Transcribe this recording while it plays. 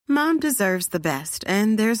Mom deserves the best,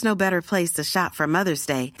 and there's no better place to shop for Mother's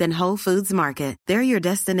Day than Whole Foods Market. They're your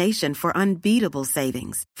destination for unbeatable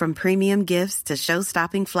savings, from premium gifts to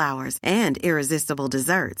show-stopping flowers and irresistible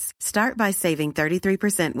desserts. Start by saving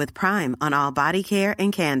 33% with Prime on all body care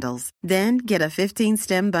and candles. Then get a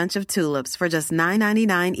 15-stem bunch of tulips for just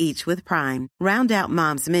 $9.99 each with Prime. Round out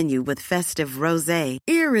Mom's menu with festive rosé,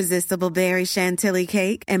 irresistible berry chantilly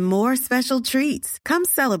cake, and more special treats. Come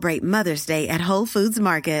celebrate Mother's Day at Whole Foods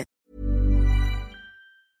Market.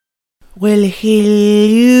 Well, hello,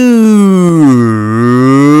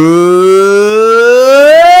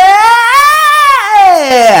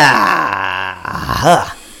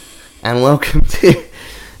 and welcome to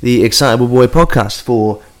the Excitable Boy podcast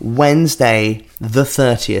for Wednesday, the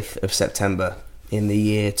 30th of September in the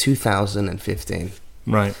year 2015.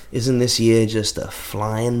 Right. Isn't this year just a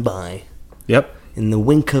flying by? Yep. In the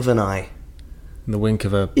wink of an eye. In the wink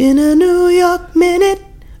of a... In a New York minute,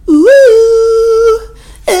 ooh,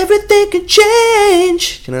 everything can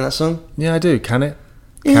change. Do you know that song? Yeah, I do. Can it?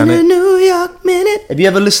 In a New York minute. Have you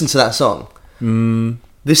ever listened to that song?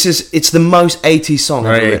 It's the most 80s song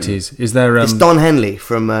ever Very written. 80s. Is there... it's Don Henley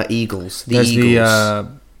from Eagles. The there's Eagles.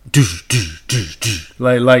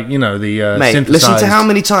 Like you know, the Mate, synthesized listen to how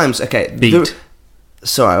many times... Okay. beat.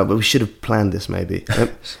 Sorry, but we should have planned this maybe.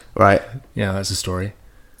 Right. Yeah, that's a story.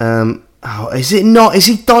 Is it not? Is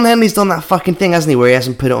he... Don Henley's done that fucking thing, hasn't he, where he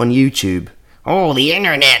hasn't put it on YouTube? Oh, the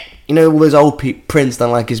internet. You know, all those old Prince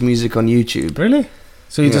don't like his music on YouTube. Really?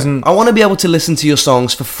 So he doesn't... I want to be able to listen to your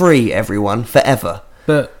songs for free, everyone, forever.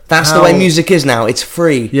 But that's the way music is now. It's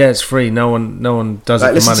free. Yeah, it's free. No one does it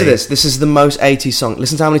for listen money. to this. This is the most 80s song.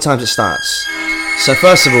 Listen to how many times it starts. So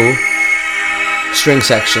first of all, string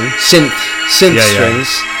section, synth strings,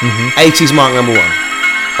 80s mark number one.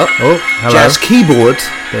 Oh, hello. Jazz keyboard.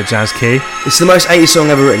 The jazz key. It's the most 80s song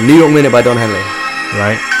ever written. New York Minute by Don Henley.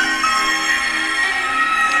 Right.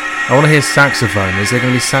 I want to hear saxophone. Is there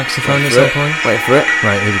going to be saxophone at some point? Wait for it.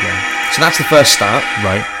 Right, here we go. So that's the first start.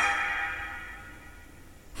 Right.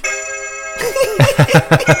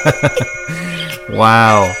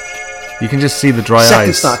 Wow. You can just see the dry Second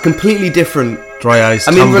ice. start, completely different. Dry ice.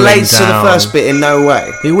 I mean, tumbling relates to the down. first bit in no way.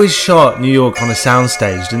 They always shot New York on a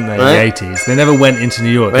soundstage, didn't they, Right. in the 80s? They never went into New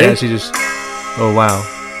York. Ready? They actually just... Oh, wow.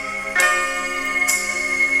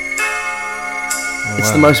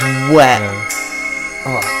 It's the most wet,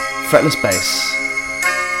 Yeah. fretless bass.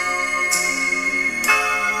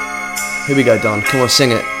 Here we go, Don. Come on,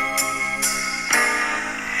 sing it.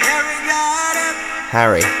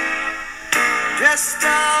 Harry.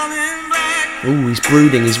 Ooh, he's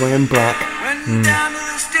brooding. He's wearing black.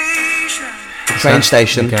 The train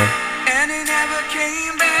station. Okay.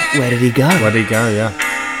 Where did he go? Where'd he go, yeah.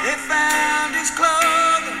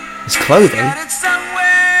 His clothing?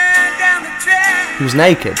 He was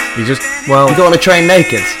naked. He just... Well... He got on a train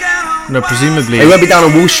naked. No, presumably... He won't be down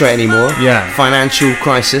on Wall Street anymore. Yeah. Financial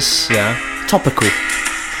crisis. Yeah. Topical.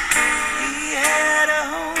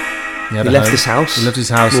 He had He a left home. his house. He left his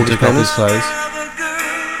house and Mortgage took off his payments. clothes.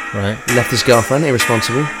 Right. He left his girlfriend,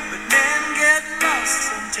 irresponsible.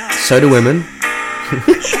 So do women.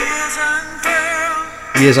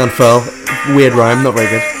 Years unfurl. Weird rhyme, not very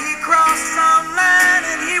good.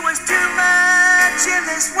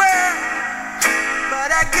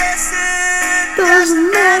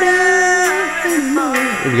 Doesn't matter anymore.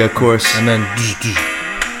 Here we go, chorus. And then...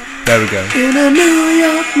 There we go. In a New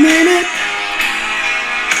York minute,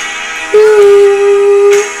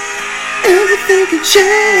 ooh, everything can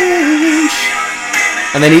change.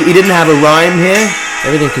 And then he didn't have a rhyme here.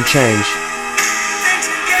 Everything can change.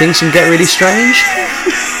 Things can get really strange.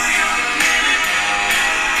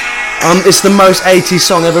 It's the most 80s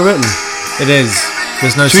song ever written. It is.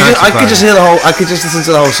 There's no I saxophone. could just hear the whole. I could just listen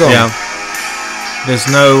to the whole song. Yeah. There's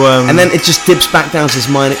no... And then it just dips back down to this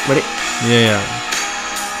minor. Ready? Yeah.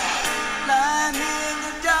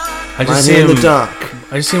 I Lying just see here in him... the dark.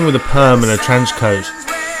 I just see him with a perm and a trench coat.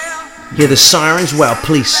 Hear the sirens. Well,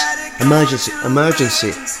 police.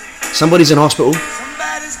 Emergency. Somebody's in hospital.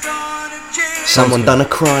 Someone done a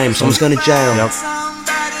crime. Someone's going to jail. Yep.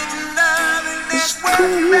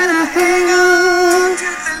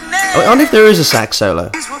 I wonder if there is a sax solo.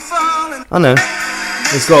 I know.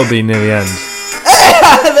 It's got to be near the end.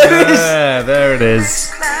 There is. Yeah, there it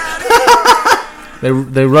is.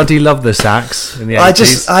 They ruddy love the sax in the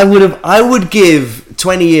 80s. I would give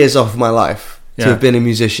 20 years off my life to Yeah. have been a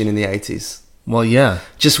musician in the 80s. Well, yeah.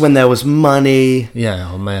 Just when there was money.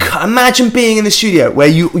 Yeah, oh man. Imagine being in the studio where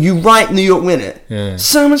you write New York Minute. Yeah.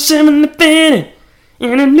 Someone in the minute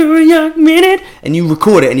in a New York Minute, and you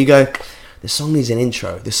record it and you go, this song needs an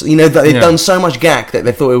intro. They've done so much gack that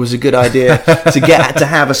they thought it was a good idea to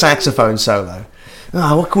have a saxophone solo.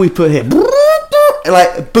 Oh, what can we put here?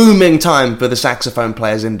 Like booming time for the saxophone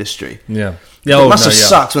players industry. Yeah. It must have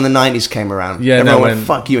sucked when the 90s came around. Yeah, everyone went,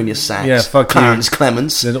 fuck you and your sax. Yeah, fuck Clarence you.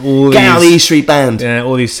 Clements. Get out of the E Street Band. Yeah,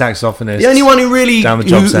 all these saxophonists. The only one who really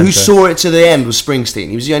who saw it to the end was Springsteen.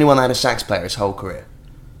 He was the only one that had a sax player his whole career.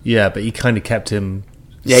 Yeah, but he kind of kept him...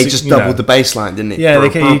 Yeah, he just doubled the bass line, didn't he? Yeah,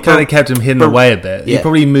 he kind of kept him hidden away a bit. Yeah. He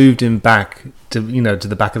probably moved him back to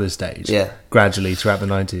the back of the stage. Yeah. Gradually throughout the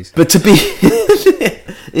 90s. But to be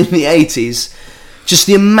in the 80s, just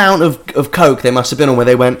the amount of coke they must have been on where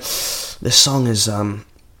they went, this song's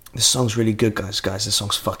really good, guys. This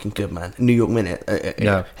song's fucking good, man. New York Minute.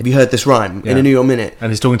 Yeah. Have you heard this rhyme? In a New York Minute.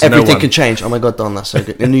 And he's talking to everything no one. can change. Oh my god, Don, that's so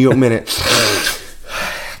good. In a New York Minute.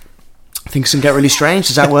 Things can get really strange.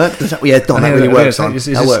 Does that work? Yeah, Don, that really works. That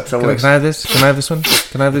works. Can I have this? Can I have this one?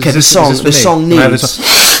 Can I have this? Okay, the song needs.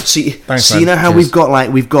 So you know how we've got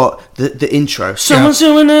the intro. Someone's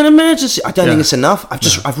doing an emergency. I don't think it's enough.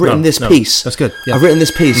 I've written this piece. That's good. Yeah. I've written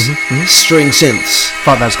this piece. String synths.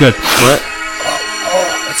 Fuck, that's good. Right?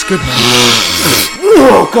 That's good, man.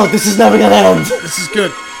 Oh god, this is never gonna end. This is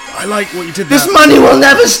good. I like what you did there. This money will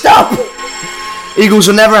never stop. Eagles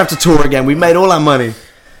will never have to tour again. We made all our money.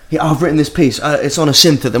 Yeah, I've written this piece. It's on a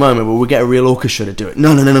synth at the moment, but we'll get a real orchestra to do it.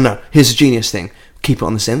 No. Here's a genius thing. Keep it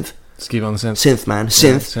on the synth. Let's keep it on the synth. Synth, man.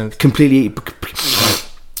 Synth. Yeah, synth. Completely.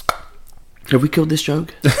 Have we killed this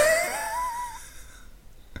joke?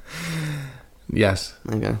 Yes.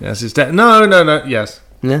 Okay. Yes, it's no. Yes.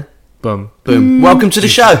 Yeah. Boom. Welcome to the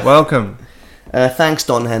show. Welcome. Thanks,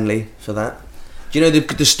 Don Henley, for that. Do you know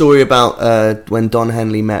the story about when Don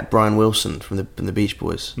Henley met Brian Wilson from the Beach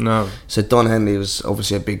Boys? No. So Don Henley was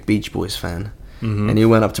obviously a big Beach Boys fan, and he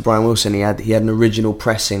went up to Brian Wilson. He had an original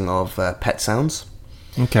pressing of Pet Sounds.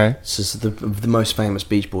 Okay. So it's the most famous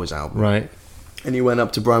Beach Boys album. Right. And he went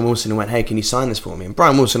up to Brian Wilson and went, "Hey, can you sign this for me?" And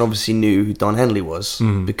Brian Wilson obviously knew who Don Henley was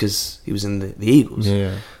because he was in the Eagles.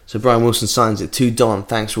 Yeah. So Brian Wilson signs it to Don,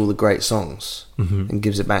 thanks for all the great songs, and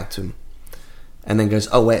gives it back to him. And then goes,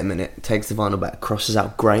 "Oh, wait a minute," takes the vinyl back, crosses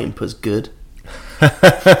out great and puts good.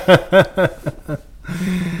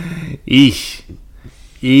 Eesh.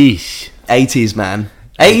 80s, man.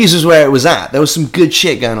 80s was where it was at. There was some good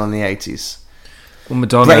shit going on in the 80s. Well,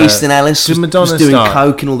 Madonna... Bret Easton Ellis was doing start?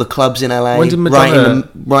 coke in all the clubs in LA. When did Madonna...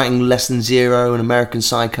 Writing Less Than Zero and American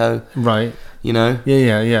Psycho. Right. You know?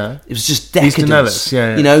 Yeah. It was just decadence. Easton Ellis,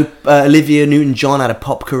 yeah. You know, Olivia Newton-John had a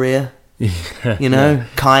pop career. Yeah. You know?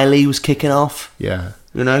 Kylie was kicking off. Yeah.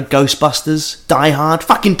 You know? Ghostbusters. Die Hard.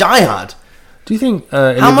 Fucking Die Hard. Do you think...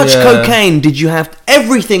 How much cocaine did you have?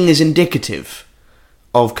 Everything is indicative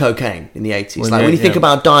of cocaine in the 80s. When you think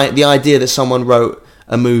about the idea that someone wrote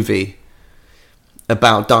a movie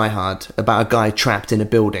about Die Hard, about a guy trapped in a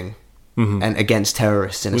building and against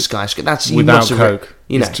terrorists in a skyscraper. That's without coke.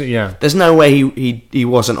 There's no way he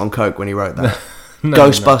wasn't on coke when he wrote that.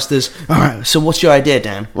 Ghostbusters. No. All right. So what's your idea,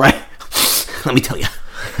 Dan? Right. Let me tell you.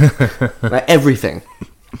 Like everything.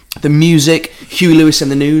 The music, Huey Lewis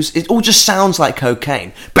and the News, it all just sounds like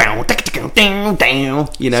cocaine. You know?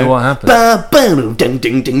 So what happened?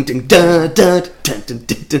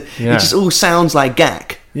 It just all sounds like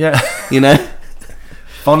gack. Yeah. You know?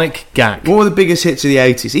 Phonic gack. What were the biggest hits of the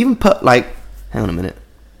 80s? Even hang on a minute.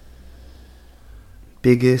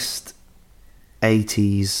 Biggest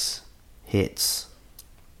 80s hits.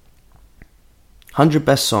 100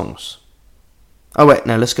 best songs. Oh wait,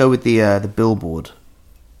 no, let's go with the Billboard.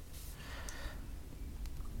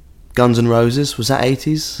 Guns N' Roses, was that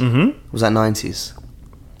 80s? Was that 90s?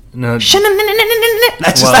 No.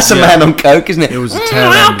 That's a man on coke, isn't it? It was a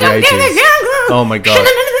tail end of the 80s. Oh my god.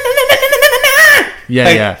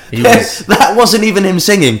 Yeah. He was... That wasn't even him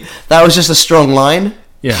singing. That was just a strong line.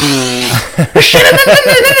 Yeah.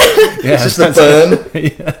 It's just a burn.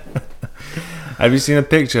 Yeah. Have you seen a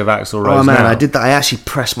picture of Axl Rose? Oh man, now? I did that. I actually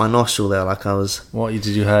pressed my nostril there like I was... What, did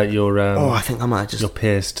you hurt your... I think I might have just... Your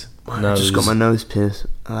pierced nose. I just got my nose pierced.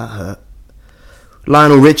 Oh, that hurt.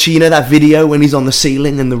 Lionel Richie, you know that video when he's on the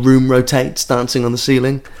ceiling and the room rotates, dancing on the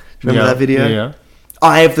ceiling? Do you remember that video? Yeah.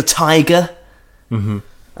 Eye of the Tiger.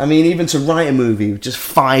 I mean, even to write a movie, just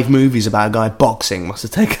 5 movies about a guy boxing must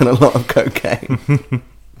have taken a lot of cocaine.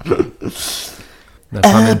 No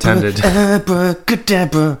pun intended.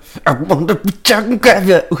 Abracadabra, I want to reach out and grab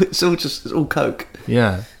you. It's all coke.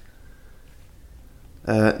 Yeah.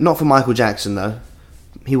 Not for Michael Jackson though.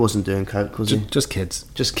 He wasn't doing coke, was he? Just kids.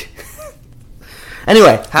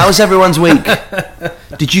 Anyway, how was everyone's week?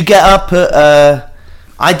 Did you get up at...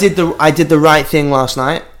 I did the right thing last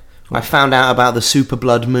night. I found out about the super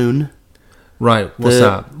blood moon. Right, what's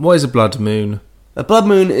that? What is a blood moon? A blood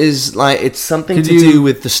moon is like, it's something to do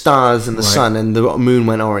with the stars and the sun, and the moon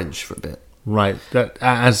went orange for a bit. Right,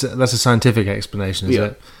 that's a scientific explanation, is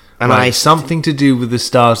it? And something to do with the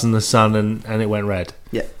stars and the sun, and it went red.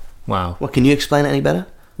 Yeah. Wow. Well, can you explain it any better?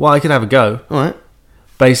 Well, I could have a go. All right.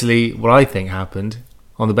 Basically, what I think happened,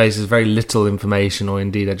 on the basis of very little information or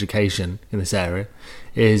indeed education in this area,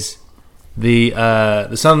 is the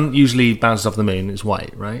sun usually bounces off the moon. It's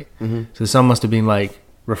white, right? Mm-hmm. So the sun must have been like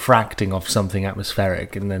refracting off something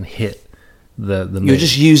atmospheric and then hit the moon. You're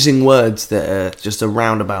just using words that are just a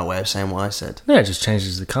roundabout way of saying what I said. No, it just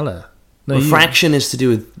changes the colour. No, refraction is to do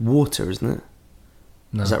with water, isn't it?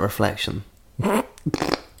 No. Is that reflection?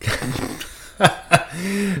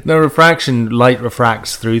 No, refraction, light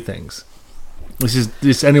refracts through things. This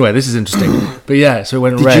is interesting. But yeah, so it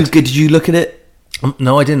went red. Did you look at it?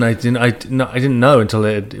 No, I didn't. I didn't know until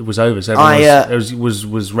it was over. So everyone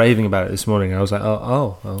was raving about it this morning. I was like,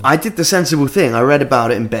 oh. I did the sensible thing. I read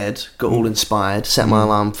about it in bed, got all inspired, set my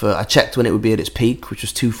alarm for. I checked when it would be at its peak, which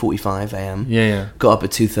was 2:45 a.m. Yeah. Got up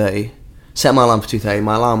at 2:30. Set my alarm for 2:30.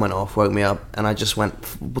 My alarm went off, woke me up, and I just went,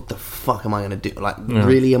 "What the fuck am I going to do? Like,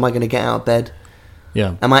 really? Am I going to get out of bed?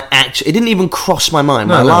 Yeah. Am I actually?" It didn't even cross my mind.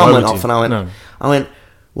 My alarm went off, and I went.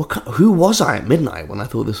 Who was I at midnight when I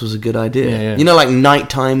thought this was a good idea? Yeah. You know, like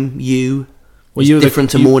nighttime you. Well, you were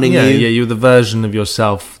different to morning you. Yeah, you were the version of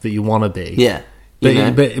yourself that you want to be. Yeah.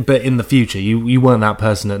 But in the future, you weren't that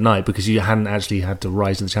person at night because you hadn't actually had to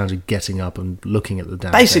rise to the challenge of getting up and looking at the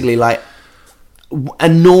damn Basically, thing. like, a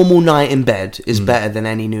normal night in bed is better than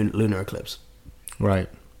any lunar eclipse. Right.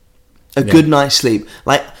 A good night's sleep.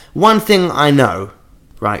 Like, one thing I know,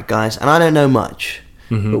 right, guys, and I don't know much,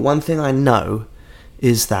 but one thing I know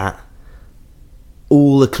is that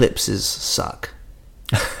all eclipses suck.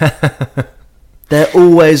 They're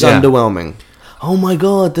always underwhelming. Oh my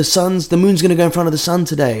god, the moon's going to go in front of the sun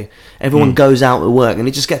today. Everyone goes out to work and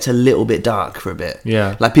it just gets a little bit dark for a bit.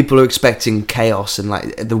 Yeah. Like, people are expecting chaos and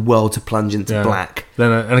like the world to plunge into black.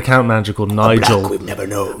 Then an account manager called Nigel. Black we've never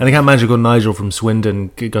known. An account manager called Nigel from Swindon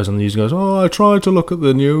goes on the news and goes, "Oh, I tried to look at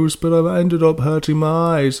the news, but I ended up hurting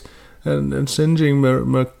my eyes and singeing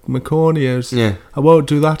my corneas. Yeah. I won't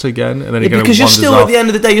do that again." And then because you're still, at the end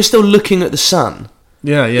of the day, you're still looking at the sun.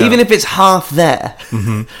 Yeah. Even if it's half there,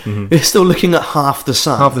 you're still looking at half the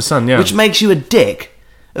sun. Half the sun, yeah. Which makes you a dick.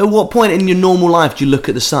 At what point in your normal life do you look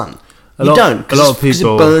at the sun? You don't, because it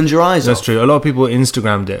burns your eyes off. That's true. A lot of people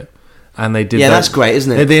Instagrammed it, and they did. Yeah, that's great,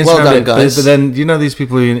 isn't it? They well done, guys. But then, you know, these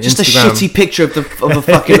people who just Instagram, a shitty picture of a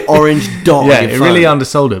fucking orange dot. Yeah, on your it phone. really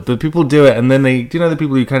undersold it. But people do it, and then do you know the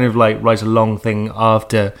people who kind of like write a long thing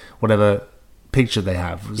after whatever picture they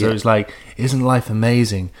have? So it's like, isn't life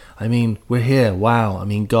amazing? I mean, we're here. Wow. I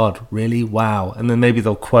mean, God, really? Wow. And then maybe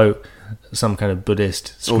they'll quote some kind of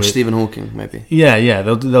Buddhist script. Or Stephen Hawking, maybe. Yeah,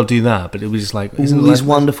 they'll do that. But it was just like, all these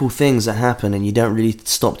wonderful things that happen, and you don't really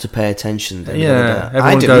stop to pay attention.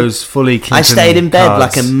 Everyone goes fully Clinton. I stayed in bed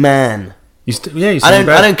cards. like a man. You stayed in bed?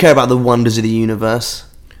 I don't care about the wonders of the universe.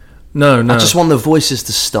 No. I just want the voices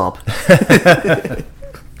to stop.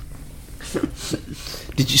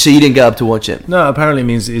 So you didn't go up to watch it? No, apparently it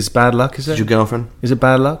means it's bad luck, is it? Your girlfriend? Is it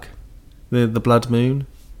bad luck? The blood moon?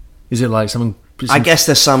 Is it like something... I guess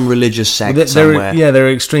there's some religious sect somewhere. Yeah,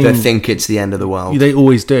 they're extreme. They think it's the end of the world. They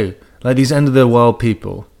always do. Like these end of the world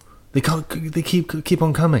people, they keep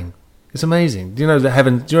on coming. It's amazing. Do you remember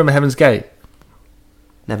Heaven's Gate?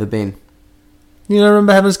 Never been. You don't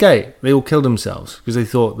remember Heaven's Gate? They all killed themselves because they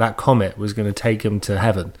thought that comet was going to take them to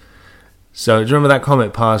heaven. So do you remember that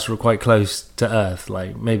comet passed quite close to Earth?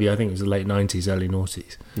 Like maybe, I think it was the late 90s, early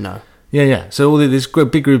noughties. No. Yeah. So all this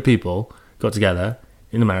big group of people got together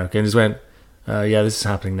in America and just went, this is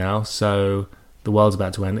happening now, so the world's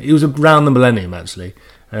about to end. It was around the millennium, actually.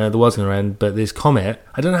 The world's going to end, but this comet,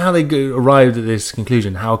 I don't know how they arrived at this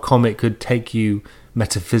conclusion, how a comet could take you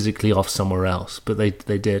metaphysically off somewhere else, but they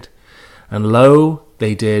did. And lo,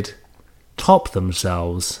 they did top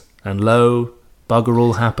themselves, and lo, bugger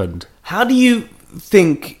all happened. How do you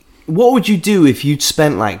think... What would you do if you'd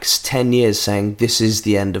spent like 10 years saying this is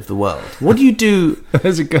the end of the world? What do you do?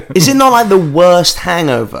 Is it not like the worst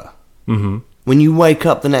hangover? Mm-hmm. When you wake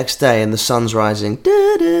up the next day and the sun's rising,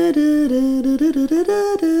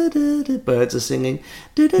 birds are singing,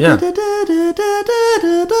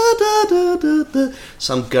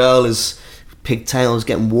 some girl is pigtails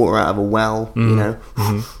getting water out of a well, you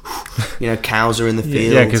know, cows are in the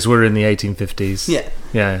field. Yeah, because we're in the 1850s.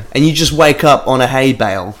 Yeah. And you just wake up on a hay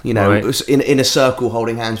bale, you know, right, in a circle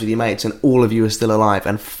holding hands with your mates, and all of you are still alive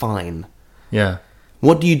and fine. Yeah.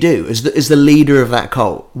 What do you do? As the leader of that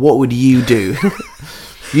cult, what would you do?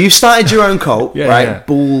 You've started your own cult, right? Yeah.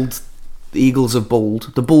 Bald, Eagles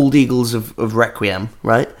of Requiem,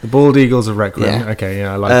 right? The Bald Eagles of Requiem. Yeah. Okay,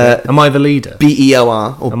 yeah, I like it. Am I the leader?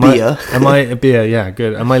 BEOR or beer. Am I a beer? Yeah,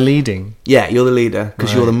 good. Am I leading? Yeah, you're the leader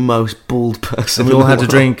because you're Right. the most bald person. And we in all the had to world.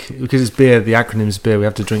 drink, because it's beer, the acronym's beer, we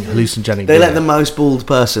have to drink hallucinogenic They beer. let the most bald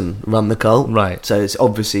person run the cult, Right. So it's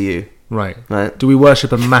obviously you, Right. right? Do we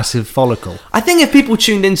worship a massive follicle? I think if people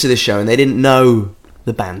tuned into this show and they didn't know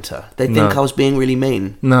the banter, they'd think No. I was being really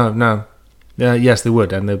mean. No. Yes, they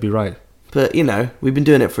would, and they'd be right. But you know, we've been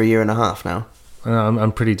doing it for a year and a half now.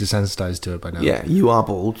 I'm pretty desensitized to it by now. Yeah, you are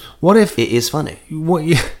bald. What if It is funny. what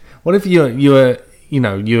if you're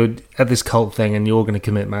at this cult thing and you're going to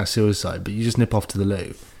commit mass suicide, but you just nip off to the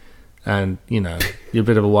loo, and you're a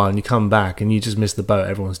bit of a while, and you come back and you just miss the boat,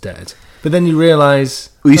 everyone's dead. But then you realise,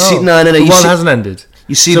 Well, you see- no, the you world see- hasn't ended.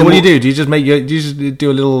 you see so the what mo- do? Do you just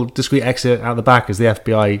do a little discreet exit out the back as the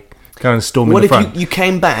FBI kind of storming What the if front? you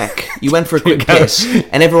came back, you went for a quick go. piss,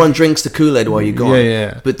 and everyone drinks the Kool-Aid while you're gone?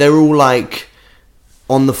 Yeah. But they're all like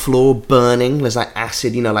on the floor burning. There's like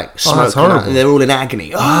acid, like smoke. that's coming out, horrible. and they're all in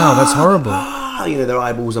agony. Wow, that's horrible. Their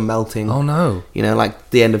eyeballs are melting. Oh no. Like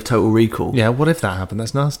the end of Total Recall. Yeah, what if that happened?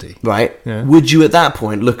 That's nasty. Right? Yeah. Would you at that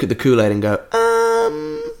point look at the Kool-Aid and go,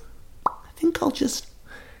 I think I'll just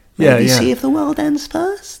maybe Yeah. see if the world ends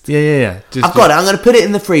first? Yeah. I've got it. I'm going to put it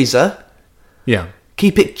in the freezer, Yeah.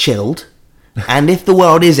 keep it chilled, and if the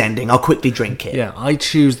world is ending, I'll quickly drink it. Yeah, I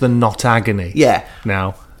choose the not agony. Yeah.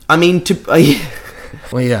 Now. I mean,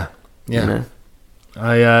 Well, yeah. you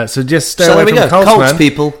know. So just stay So away there we from go. cults, Cults, man.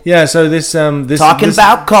 people. Yeah. So this Talking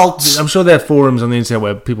about cults. I'm sure there are forums on the internet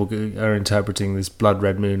where people are interpreting this blood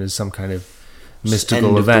red moon as some kind of mystical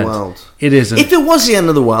End of the event. world. It isn't. If it was the end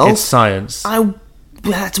of the world, It's science.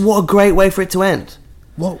 that's what a great way for it to end.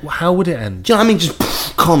 What? How would it end? Do you know what I mean?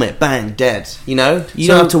 Just comet, bang, dead. You So-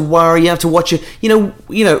 don't have to worry. You have to watch it.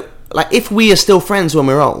 Like if we are still friends when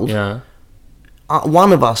we're old, Yeah.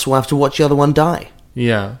 one of us will have to watch the other one die.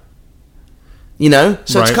 Yeah. So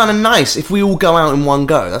it's Right. kind of nice if we all go out in one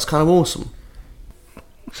go. That's kind of awesome.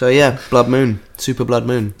 So yeah, blood moon, super blood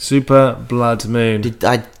moon. Super blood moon.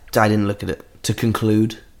 I didn't look at it to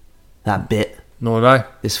conclude that bit, Nor did I.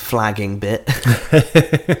 this flagging bit.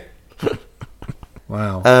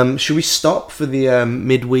 Wow. Should we stop for the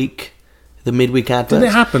midweek advert? Didn't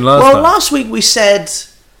it happen last Well, time? last week we said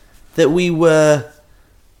that we were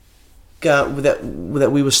that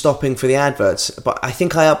we were stopping for the adverts, but I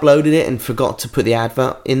think I uploaded it and forgot to put the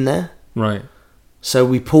advert in there. Right. So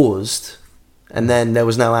we paused, and then there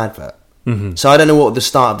was no advert. Mm-hmm. So I don't know what the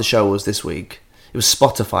start of the show was this week. It was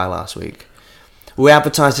Spotify last week. We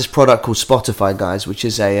advertised this product called Spotify, guys, which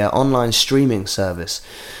is a online streaming service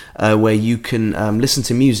where you can listen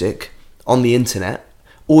to music on the internet,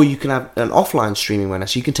 or you can have an offline streaming window.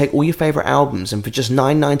 So you can take all your favourite albums and for just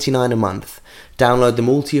 $9.99 a month, download them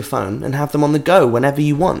all to your phone and have them on the go whenever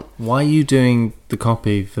you want. Why are you doing the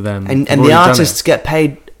copy for them? And You've the already done artists get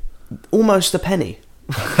paid almost a penny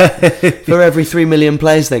for every 3 million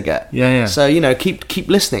plays they get. Yeah. So keep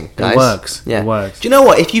listening, guys. works. Yeah, It works. Do you know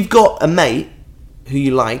what? If you've got a mate who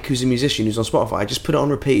you like, who's a musician, who's on Spotify, just put it on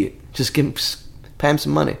repeat. Just pay him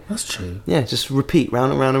some money. That's true. Yeah, just repeat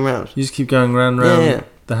round and round and round. You just keep going round and round Yeah.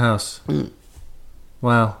 the house.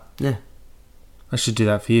 Wow. Yeah. I should do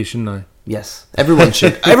that for you, shouldn't I? Yes. Everyone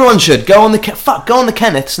should. Everyone should go on the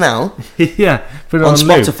Kenneths now Yeah. Put it on on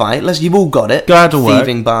loop. Spotify. You've all got it. Go out of work.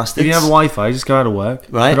 Thieving bastards. If you have Wi-Fi, just go out of work.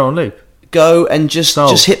 Right. Put it on loop. Go and just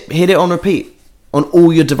Sold. hit it on repeat on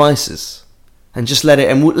all your devices, and just let it.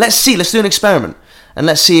 And let's do an experiment, and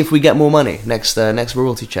let's see if we get more money next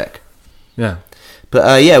royalty check. Yeah. But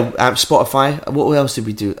Spotify. What else did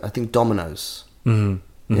we do? I think Domino's.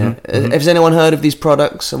 Mm-hmm. Yeah. Has anyone heard of these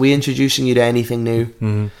products? Are we introducing you to anything new?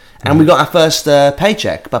 Mm-hmm. And we got our first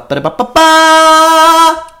paycheck.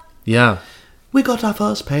 Ba-ba-da-ba-ba-ba! Yeah. We got our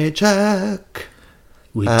first paycheck.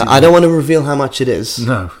 We I don't want to reveal how much it is.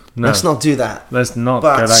 No. Let's not do that. Let's not.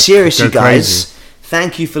 But go that, seriously, go guys, crazy.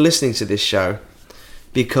 thank you for listening to this show,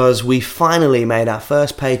 because we finally made our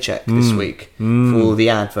first paycheck this week for the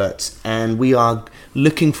adverts, and we are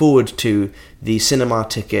looking forward to the cinema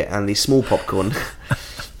ticket and the small popcorn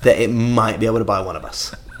that it might be able to buy one of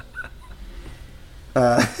us.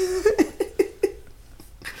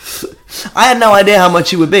 I had no idea how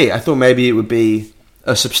much it would be. I thought maybe it would be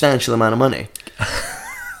a substantial amount of money.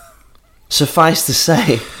 Suffice to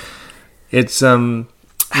say, It's at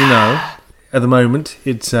the moment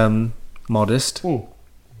it's modest,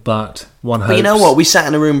 but one hopes. but you know what? We sat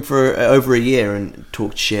in a room for over a year and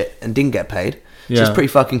talked shit and didn't get paid. So Yeah. it's pretty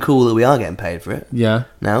fucking cool that we are getting paid for it Yeah.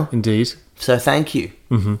 now. Indeed. So thank you.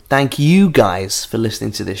 Mm-hmm. Thank you guys for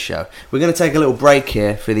listening to this show. We're going to take a little break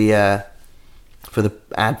here for the for the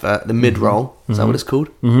advert, the mid-roll. Is that what it's called?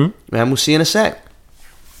 Mm-hmm. And we'll see you in a sec.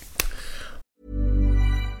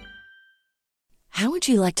 How would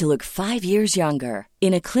you like to look 5 years younger?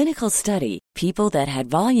 In a clinical study, people that had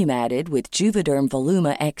volume added with Juvederm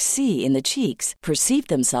Voluma XC in the cheeks perceived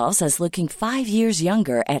themselves as looking 5 years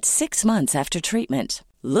younger at 6 months after treatment.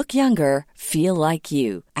 Look younger, feel like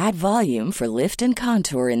you. Add volume for lift and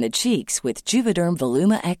contour in the cheeks with Juvederm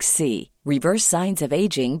Voluma XC. Reverse signs of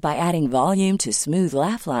aging by adding volume to smooth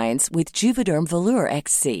laugh lines with Juvederm Volure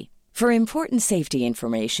XC. For important safety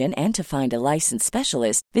information and to find a licensed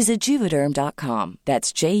specialist, visit Juvederm.com.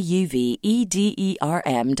 That's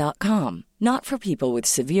JUVEDERM.com. Not for people with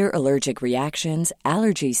severe allergic reactions,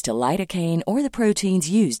 allergies to lidocaine, or the proteins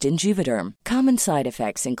used in Juvederm. Common side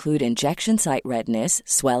effects include injection site redness,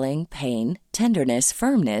 swelling, pain, tenderness,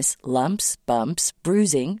 firmness, lumps, bumps,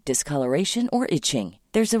 bruising, discoloration, or itching.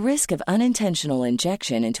 There's a risk of unintentional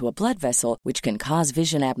injection into a blood vessel, which can cause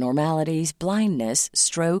vision abnormalities, blindness,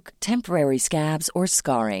 stroke, temporary scabs, or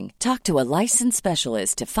scarring. Talk to a licensed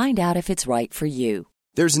specialist to find out if it's right for you.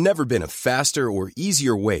 There's never been a faster or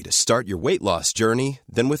easier way to start your weight loss journey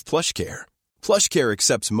than with PlushCare. PlushCare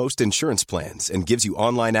accepts most insurance plans and gives you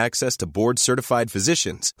online access to board-certified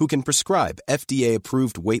physicians who can prescribe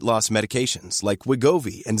FDA-approved weight loss medications like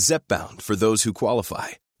Wegovy and Zepbound for those who qualify.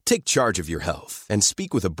 Take charge of your health and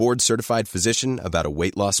speak with a board-certified physician about a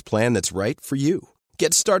weight loss plan that's right for you.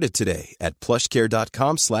 Get started today at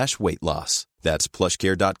plushcare.com/weight loss. That's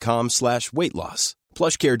plushcare.com/weight loss.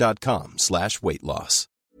 plushcare.com/weight loss.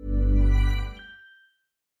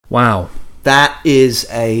 Wow. That is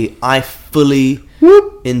I fully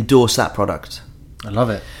endorse that product. I love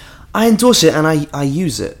it. I endorse it and I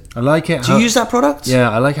use it. I like it. Do you use that product? Yeah,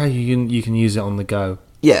 I like how you can use it on the go.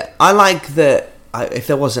 Yeah, I like that. If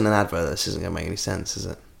there wasn't an advert, this isn't going to make any sense, is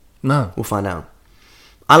it? No. We'll find out.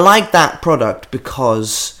 I like that product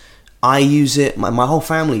because I use it, my whole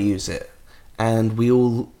family use it, and we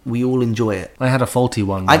all enjoy it. I had a faulty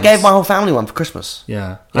one once. I gave my whole family one for Christmas.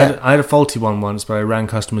 Yeah. I had a faulty one once, but I rang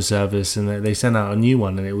customer service and they sent out a new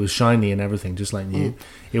one and it was shiny and everything, just like new.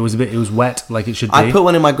 It was wet like it should be. I put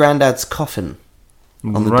one in my granddad's coffin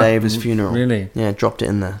on the day of his funeral. Really? Yeah, dropped it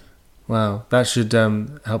in there. Wow, that should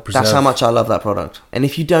help preserve. That's how much I love that product. And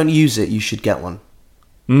if you don't use it, you should get one.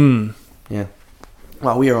 Yeah.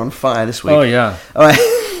 Well, we are on fire this week. Oh, yeah. All right.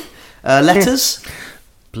 Letters?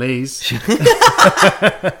 Please.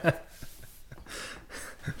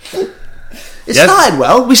 Started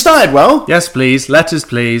well. We started well. Yes, please. Letters,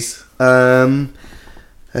 please.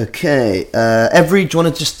 Okay. Do you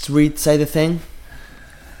want to just say the thing?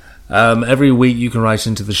 Every week you can write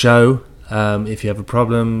into the show. If you have a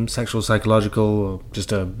problem, sexual, psychological, or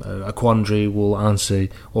just a quandary, we'll answer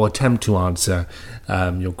or attempt to answer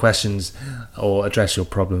your questions or address your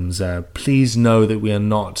problems. Please know that we are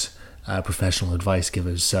not professional advice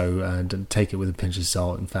givers, so don't take it with a pinch of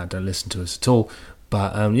salt. In fact, don't listen to us at all.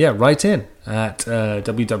 But write in at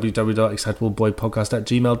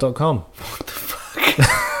www.excitableboypodcast@gmail.com. What the fuck?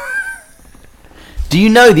 Do you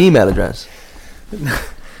know the email address?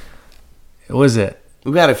 What is it?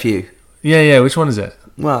 We've had a few. Yeah. Which one is it?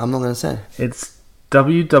 Well, I'm not going to say. It's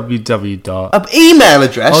www. An email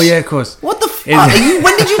address? Oh, yeah, of course. What the fuck?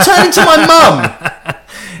 When did you turn into my mum?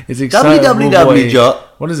 It's www.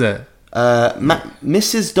 What is it?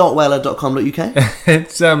 mrs.weller.com.uk.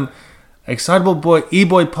 It's Excitable Boy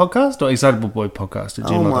E-Boy Podcast or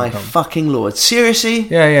excitablepodcast@gmail.com. Oh my fucking lord! Seriously?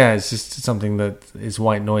 Yeah. It's just something that is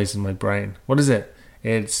white noise in my brain. What is it?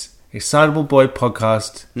 It's Excitable Boy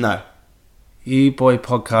Podcast. No. E-Boy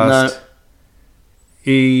Podcast. No.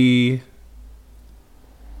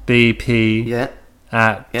 EBP. Yeah.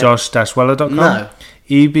 At josh-weller.com. No.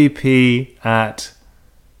 EBP at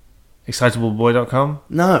excitableboy.com.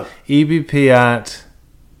 No. EBP at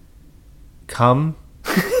cum.org.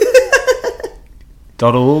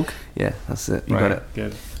 Yeah, that's it. You Right, got it.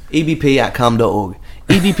 Good. EBP at cum.org.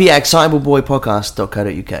 EBP at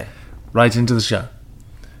excitableboypodcast.co.uk. Right into the show.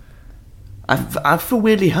 I feel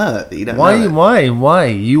weirdly hurt that you don't know it. Why?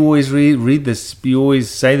 You always read this. You always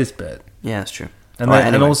say this bit. Yeah, that's true. And, Right,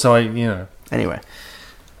 and anyway. also, Anyway.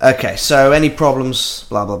 Okay, so any problems,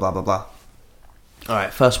 blah, blah, blah, blah, blah. All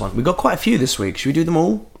right, first one. We've got quite a few this week. Should we do them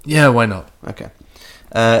all? Yeah, why not? Okay.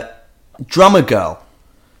 Drummer Girl.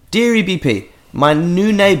 Dear EBP, my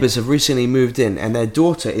new neighbours have recently moved in and their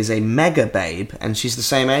daughter is a mega babe and she's the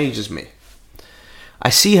same age as me. I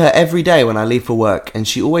see her every day when I leave for work and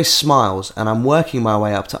she always smiles and I'm working my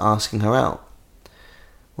way up to asking her out.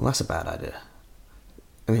 Well, that's a bad idea.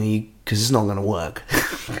 I mean, because it's not going to work.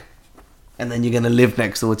 And then you're going to live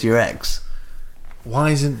next door to your ex. Why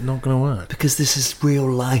is it not going to work? Because this is real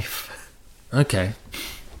life. Okay.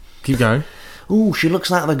 Keep going. Ooh, she looks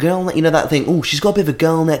like the girl. You know that thing? Ooh, she's got a bit of a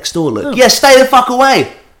girl next door look. Yeah, stay the fuck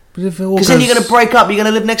away. Because then you're going to break up. You're going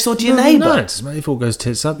to live next door to your neighbour. No, if all goes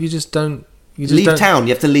tits up, you just don't... Leave town.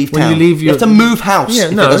 You have to leave town. You have to move house. Yeah,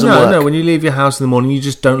 if it doesn't work. no. When you leave your house in the morning, you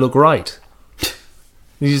just don't look right.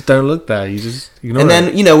 You just don't look there. You just ignore it. And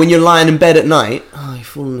then, when you're lying in bed at night, you're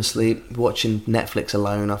falling asleep, watching Netflix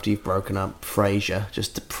alone after you've broken up, Frasier,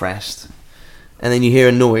 just depressed. And then you hear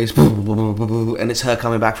a noise, and it's her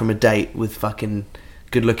coming back from a date with fucking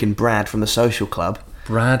good-looking Brad from the social club.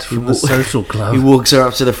 Brad from the social club. He walks her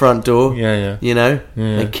up to the front door. Yeah.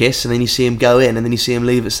 They kiss, and then you see him go in, and then you see him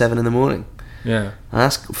leave at 7 a.m. Yeah. And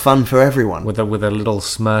that's fun for everyone. With a little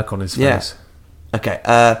smirk on his face. Yeah. Okay.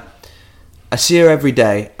 I see her every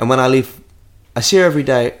day, and when I leave... I see her every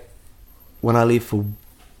day when I leave for...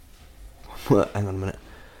 Hang on a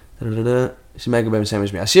minute. She's mega baby, same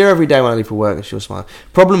as me. I see her every day when I leave for work, and she'll smile.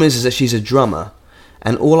 Problem is that she's a drummer,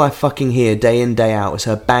 and all I fucking hear day in, day out is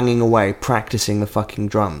her banging away, practicing the fucking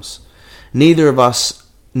drums. Neither of our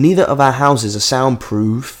houses are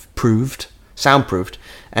soundproofed,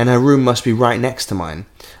 and her room must be right next to mine.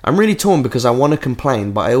 I'm really torn because I want to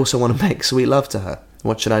complain, but I also want to make sweet love to her.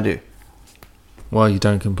 What should I do? Well, you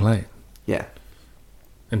don't complain. Yeah.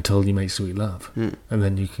 Until you make sweet love. And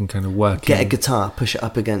then you can kind of work Get a guitar, push it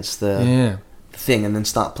up against the the thing, and then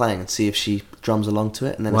start playing and see if she drums along to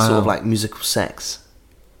it, and then it's sort of like musical sex.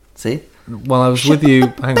 See? Well, I was with you...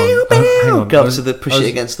 Hang on. Go up to the push it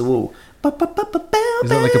against the wall. Is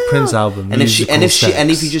that like a Prince album? And if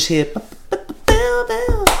you just hear...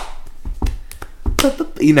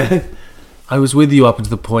 I was with you up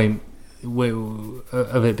until the point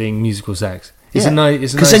of it being musical sex.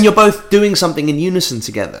 Because then you're both doing something in unison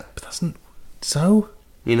together. But that's not... So?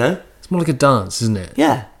 It's more like a dance, isn't it?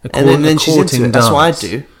 Yeah. And then she's into it. That's what I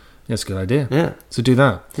do. That's a good idea. Yeah. So do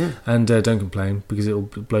that. Yeah. And don't complain, because it'll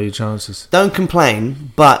blow your chances. Don't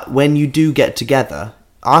complain, but when you do get together,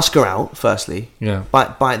 ask her out, firstly. Yeah.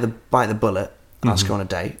 Bite the bullet. Ask her on a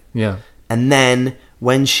date. Yeah. And then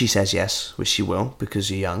when she says yes, which she will, because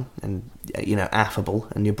you're young and, affable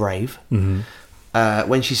and you're brave,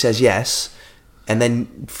 when she says yes, and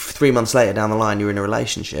then 3 months later down the line you're in a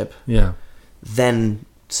relationship, then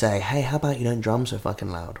say, hey, how about you don't drum so fucking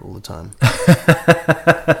loud all the time?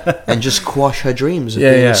 And just quash her dreams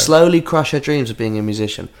of slowly crush her dreams of being a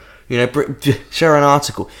musician. Share an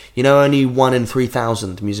article. Only 1 in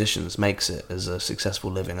 3,000 musicians makes it as a successful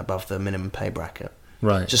living above the minimum pay bracket.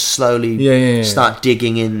 Right. Just slowly start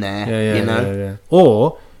digging in there, Yeah.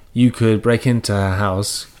 Or you could break into her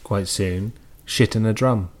house quite soon, shit in a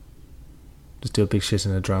drum. Just do a big shit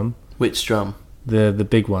in a drum. Which drum? The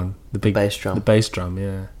big one. The bass drum. The bass drum,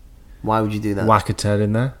 yeah. Why would you do that? Whack a turd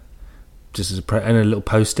in there. Just as and a little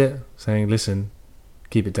post-it saying, listen,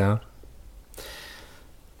 keep it down.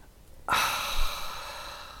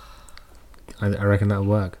 I reckon that'll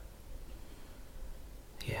work.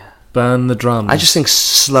 Yeah. Burn the drums. I just think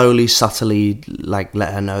slowly, subtly, let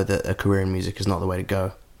her know that a career in music is not the way to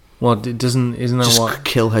go. Well, isn't that just what...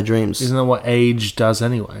 kill her dreams. Isn't that what age does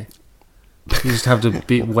anyway? You just have to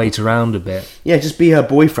wait around a bit. Yeah, just be her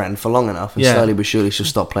boyfriend for long enough, and slowly but surely she'll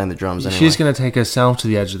stop playing the drums anyway. She's going to take herself to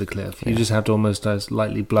the edge of the cliff. You just have to almost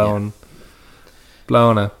lightly blow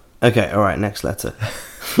on her. Okay, alright, next letter.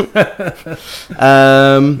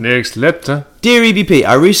 Next letter. Dear EBP,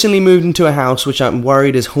 I recently moved into a house which I'm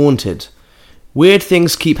worried is haunted. Weird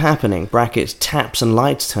things keep happening, brackets, taps and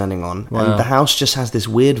lights turning on, and the house just has this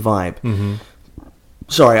weird vibe. Mm-hmm.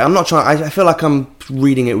 Sorry, I'm not trying... I feel like I'm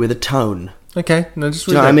reading it with a tone. Okay, no, just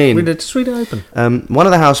read it. Do you know what I mean? Just read it open. One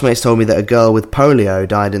of the housemates told me that a girl with polio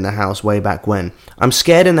died in the house way back when. I'm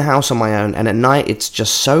scared in the house on my own, and at night it's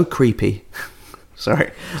just so creepy.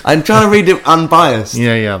 Sorry. I'm trying to read it unbiased.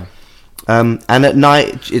 Yeah. And at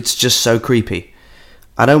night it's just so creepy.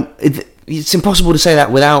 It's impossible to say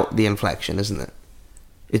that without the inflection, isn't it?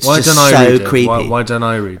 It's why just don't I so read it? creepy. Why don't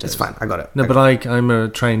I read it? It's fine, I got it. No, but I'm a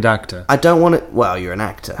trained actor. I don't want it... Well, you're an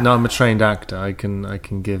actor. No, I'm a trained actor. I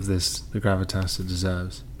can give this the gravitas it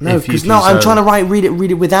deserves. No, because I'm trying to read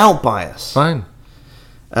it without bias. Fine.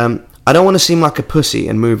 I don't want to seem like a pussy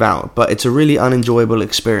and move out, but it's a really unenjoyable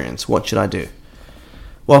experience. What should I do?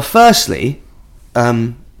 Well, firstly,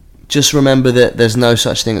 just remember that there's no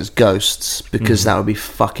such thing as ghosts, because that would be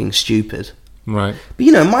fucking stupid. Right.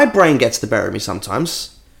 But, my brain gets the better of me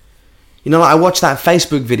sometimes. I watched that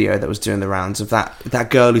Facebook video that was doing the rounds of that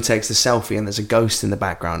girl who takes the selfie and there's a ghost in the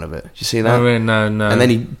background of it. Did you see that? Oh, no. And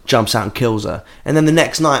then he jumps out and kills her. And then the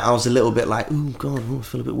next night I was a little bit like, oh, God, I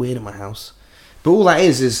feel a bit weird in my house. But all that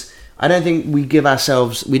is I don't think we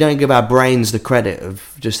don't give our brains the credit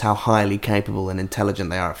of just how highly capable and intelligent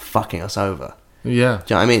they are at fucking us over. Yeah. Do you know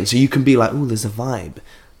what I mean? So you can be like, oh, there's a vibe.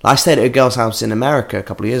 I stayed at a girl's house in America a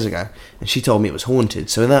couple of years ago, and she told me it was haunted.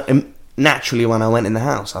 So naturally, when I went in the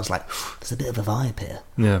house, I was like, there's a bit of a vibe here.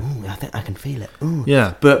 Yeah. Ooh, I think I can feel it. Ooh.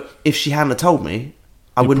 Yeah. But if she hadn't have told me,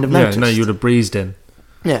 I wouldn't have noticed. No, you would have breezed in.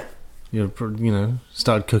 Yeah. You would,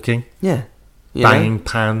 started cooking. Yeah. Banging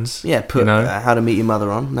pans. Yeah, put How to Meet Your Mother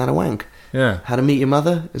on, and had a wank. Yeah. How to Meet Your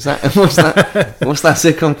Mother? Is that what's that? What's that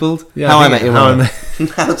sitcom called? Yeah, How I Met Your Mother.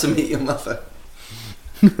 How to Meet Your Mother.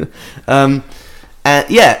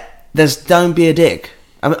 Don't be a dick.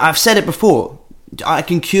 I mean, I've said it before. I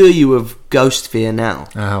can cure you of ghost fear now.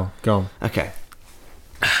 Oh, go on. Okay.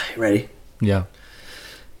 Ready? Yeah.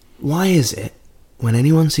 Why is it when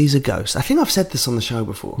anyone sees a ghost? I think I've said this on the show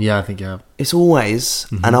before. Yeah, I think you have. It's always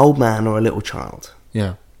an old man or a little child.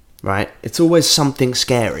 Yeah. Right? It's always something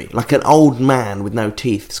scary. Like an old man with no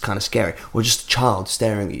teeth is kind of scary. Or just a child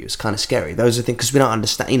staring at you is kind of scary. Those are things, because we don't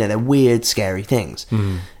understand, they're weird, scary things.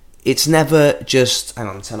 Mm. It's never just... Hang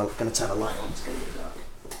on, I'm going to turn a light on. It's going to get dark.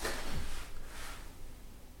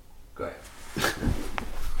 Great.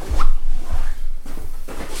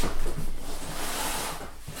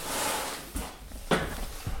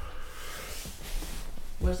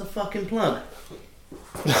 Where's the fucking plug?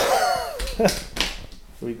 Here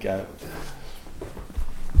we go.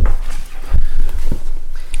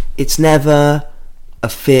 It's never a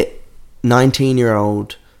fit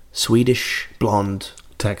 19-year-old Swedish blonde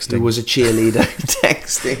Texting. who was a cheerleader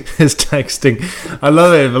texting. It's texting. I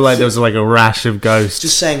love it. But there was like a rash of ghosts.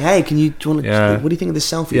 Just saying, hey, do you want to... Yeah. What do you think of this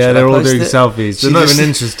selfie? Yeah, Should they're I all post doing it? selfies. They're not even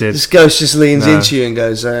interested. This ghost just leans into you and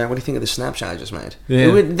goes, what do you think of this Snapchat I just made?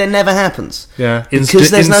 Yeah. That never happens. Yeah.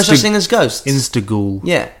 Because there's no such thing as ghosts. Instaghoul.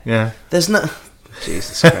 Yeah. Yeah. There's no...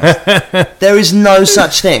 Jesus Christ. There is no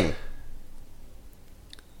such thing.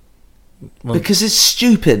 Well, Because it's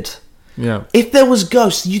stupid. Yeah. If there was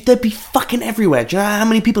ghosts, they'd be fucking everywhere. Do you know how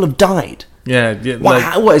many people have died? Yeah.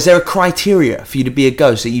 What is there a criteria for you to be a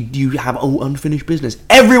ghost that you have unfinished business?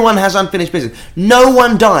 Everyone has unfinished business. No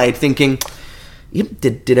one died thinking, yep,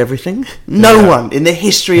 did everything. No one in the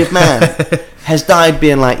history of man has died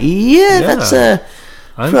being like,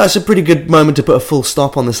 that's a pretty good moment to put a full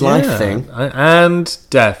stop on this life thing. And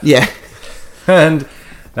death. Yeah. And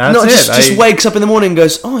that's Not it. just wakes up in the morning and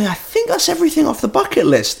goes, oh, I think that's everything off the bucket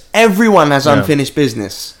list. Everyone has unfinished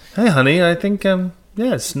business. Hey, honey, I think,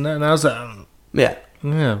 yes, now's that. Yeah.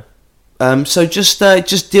 Yeah. So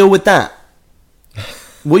just deal with that.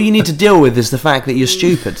 What you need to deal with is the fact that you're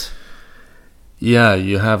stupid. Yeah,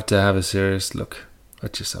 you have to have a serious look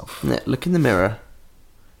at yourself. Yeah, look in the mirror.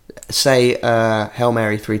 Say Hail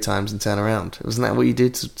Mary 3 times and turn around. Wasn't that what you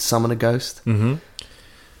did to summon a ghost? Mm-hmm.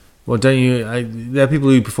 Well, don't you... there are people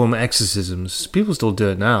who perform exorcisms. People still do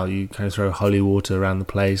it now. You kind of throw holy water around the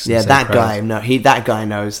place. Yeah, that guy. No, that guy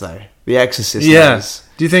knows though. The exorcist knows.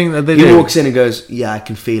 Do you think that he walks in and goes, yeah, I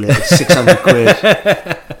can feel it. It's 600 quid.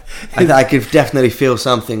 I could definitely feel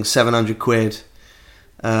something. 700 quid.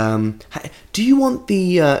 Do you want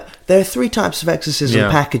the... there are 3 types of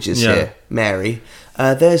exorcism packages here, Mary.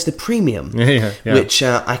 There's the premium, which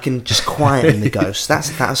I can just quieten the ghost.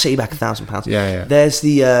 That'll set you back £1,000. Yeah. There's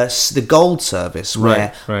the gold service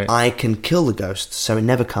where right. I can kill the ghost so it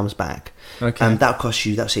never comes back. Okay. And that'll set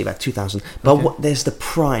you back £2,000. But there's the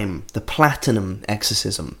prime, the platinum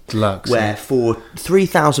exorcism, deluxe, where for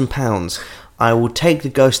 £3,000 I will take the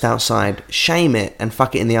ghost outside, shame it, and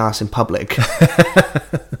fuck it in the arse in public.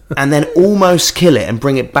 And then almost kill it and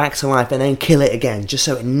bring it back to life, and then kill it again, just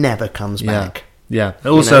so it never comes back. Yeah.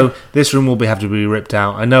 Also, this room will have to be ripped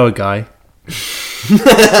out. I know a guy.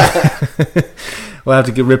 We'll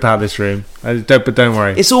have to rip out this room. But don't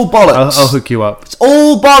worry. It's all bollocks. I'll hook you up. It's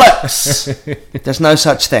all bollocks. There's no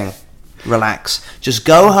such thing. Relax. Just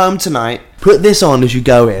go home tonight. Put this on as you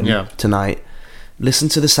go in tonight. Listen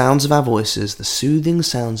to the sounds of our voices, the soothing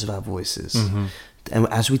sounds of our voices. Mm-hmm. And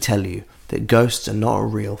as we tell you that ghosts are not a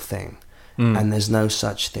real thing. And there's no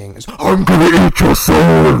such thing as, I'm going to eat your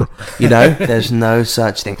soul. There's no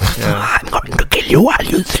such thing. I'm going to kill you while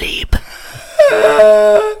you sleep.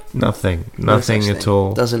 Nothing at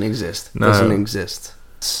all. Doesn't exist. No. Doesn't exist.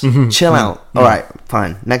 Chill out. All right,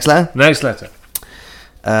 fine. Next letter? Next letter.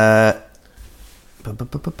 How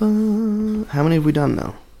many have we done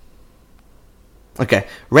now? Okay.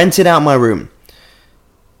 Rented out my room.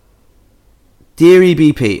 Dear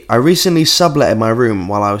EBP, I recently subletted my room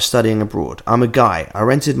while I was studying abroad. I'm a guy. I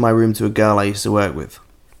rented my room to a girl I used to work with.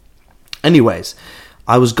 Anyways,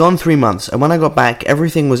 I was gone 3 months, and when I got back,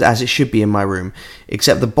 everything was as it should be in my room,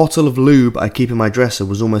 except the bottle of lube I keep in my dresser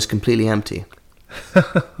was almost completely empty.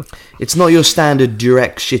 It's not your standard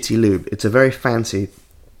Durex shitty lube. It's a very fancy,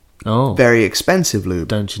 very expensive lube.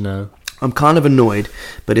 Don't you know? I'm kind of annoyed,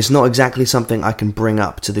 but it's not exactly something I can bring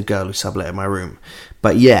up to the girl who subletted my room.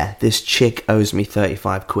 But yeah, this chick owes me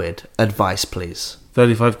 35 quid. Advice, please.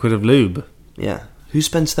 35 quid of lube? Yeah. Who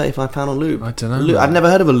spends £35 on lube? I don't know. I've never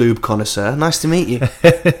heard of a lube connoisseur. Nice to meet you.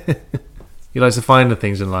 He likes to find the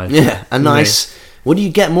things in life. Yeah, a nice... What do you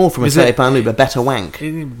get more from a £30 lube? A better wank?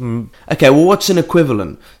 Okay, well, what's an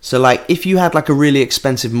equivalent? So, like, if you had, like, a really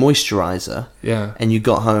expensive moisturiser... Yeah. And you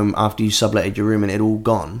got home after you subletted your room and it had all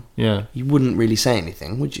gone... Yeah. You wouldn't really say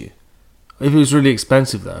anything, would you? If it was really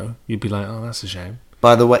expensive, though, you'd be like, oh, that's a shame.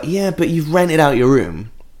 By the way, yeah, but you've rented out your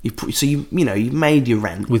room... you've made your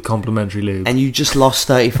rent with complimentary lube, and you just lost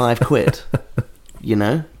 35 quid. You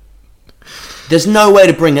know, there's no way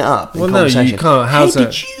to bring it up. Well, no, you can't. How's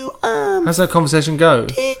that conversation go?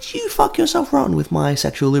 Did you fuck yourself rotten with my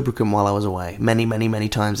sexual lubricant while I was away? Many, many, many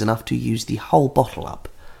times, enough to use the whole bottle up.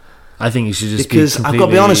 I think you should just because I've got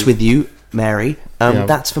to be honest with you, Mary.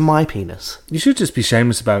 That's for my penis. You should just be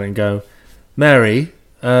shameless about it and go, Mary.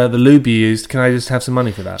 The lube you used, can I just have some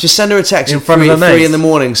money for that? Just send her a text at 3 in the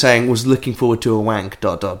morning saying, was looking forward to a wank, ...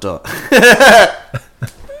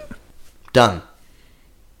 Done.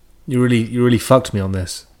 You really fucked me on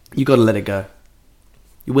this. You got to let it go.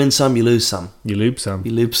 You win some, you lose some. You lube some.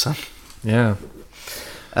 You lube some. Yeah.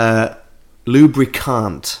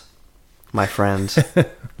 Lubricant, my friend.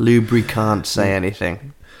 Lubricant say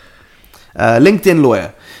anything. LinkedIn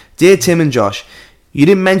lawyer. Dear Tim and Josh, you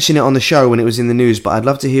didn't mention it on the show when it was in the news, but I'd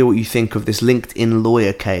love to hear what you think of this LinkedIn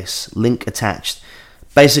lawyer case. Link attached.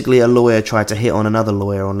 Basically, a lawyer tried to hit on another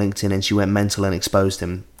lawyer on LinkedIn and she went mental and exposed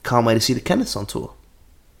him. Can't wait to see the Kenneths on tour.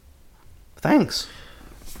 Thanks.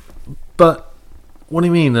 But what do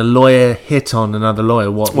you mean, a lawyer hit on another lawyer?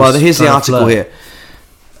 Well, here's the article here.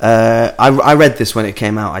 I read this when it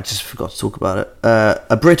came out. I just forgot to talk about it.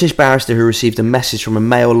 A British barrister who received a message from a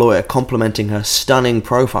male lawyer complimenting her stunning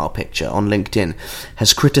profile picture on LinkedIn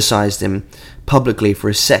has criticised him publicly for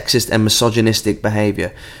his sexist and misogynistic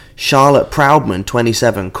behaviour. Charlotte Proudman,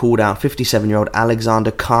 27, called out 57-year-old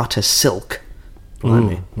Alexander Carter Silk.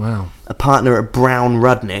 Ooh, wow. A partner at Brown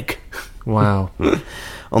Rudnick. Wow.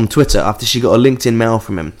 On Twitter after she got a LinkedIn mail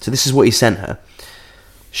from him. So this is what he sent her.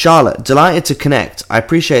 Charlotte, delighted to connect. I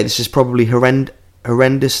appreciate this is probably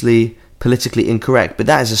horrendously politically incorrect, but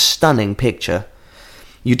that is a stunning picture.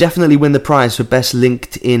 You definitely win the prize for best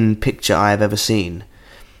LinkedIn picture I have ever seen.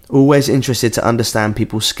 Always interested to understand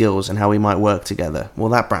people's skills and how we might work together. Well,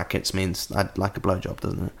 that brackets means I'd like a blowjob,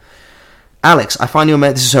 doesn't it? Alex, I find your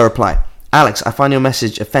this is her reply. Alex, I find your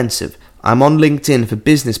message offensive. I'm on LinkedIn for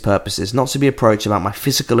business purposes, not to be approached about my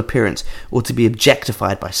physical appearance or to be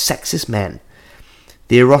objectified by sexist men.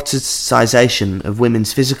 The eroticization of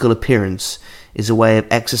women's physical appearance is a way of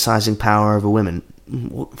exercising power over women.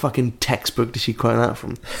 What fucking textbook did she quote that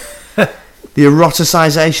from? The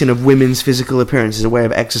eroticization of women's physical appearance is a way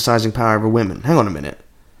of exercising power over women. Hang on a minute.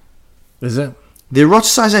 Is it? The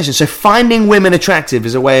eroticization, so finding women attractive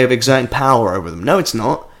is a way of exerting power over them. No, it's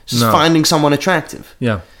not. It's just finding someone attractive.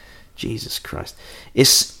 Yeah. Jesus Christ.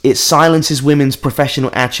 It silences women's professional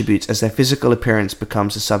attributes as their physical appearance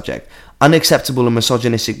becomes the subject. Unacceptable and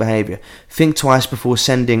misogynistic behaviour. Think twice before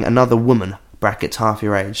sending another woman, brackets half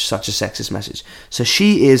your age, such a sexist message. So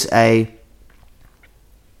she is a...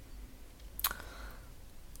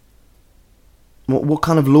 What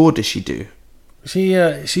kind of law does she do?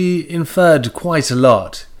 She inferred quite a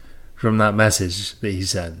lot from that message that he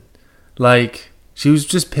sent. Like, she was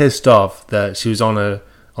just pissed off that she was on a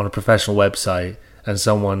professional website and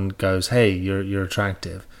someone goes, "Hey, you're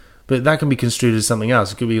attractive," but that can be construed as something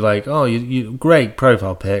else. It could be like, "Oh, you great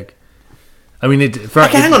profile pic." I mean,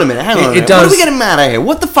 hang on a minute. What are we getting mad at here?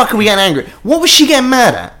 What the fuck are we getting angry? What was she getting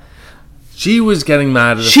mad at? She was getting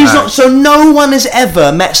mad at the She's fact. not. So no one has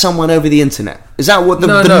ever met someone over the internet. Is that what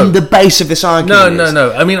the base of this argument is?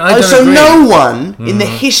 No. I mean, I don't so agree. No one in the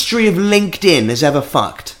history of LinkedIn has ever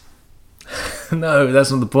fucked. No, that's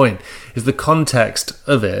not the point. It's the context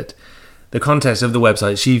of it. The context of the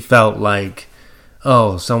website. She felt like,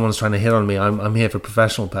 oh, someone's trying to hit on me. I'm here for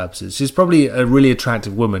professional purposes. She's probably a really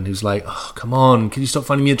attractive woman who's like, oh, come on, can you stop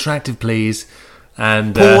finding me attractive, please?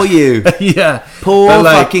 And poor you. Yeah. Poor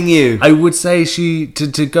fucking you. I would say she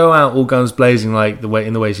to go out all guns blazing like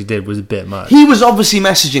in the way she did was a bit much. He was obviously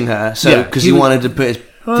messaging her, so because he wanted to put his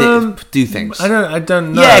do things. I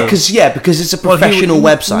don't know. Yeah, because it's a professional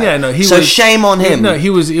website. Yeah, no. Shame on him. No, it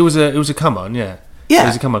was a come on. Yeah. Yeah. It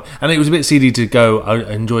was a come on, and it was a bit seedy to go.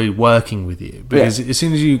 I enjoy working with you because as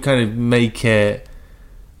soon as you kind of make it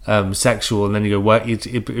sexual, and then you go work.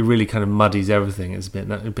 It really kind of muddies everything. It's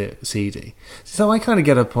a bit seedy. So I kind of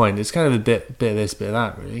get her point. It's kind of a bit of this, bit of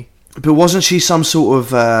that, really. But wasn't she some sort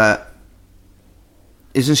of?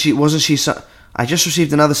 Wasn't she? I just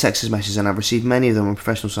received another sexist message, and I've received many of them on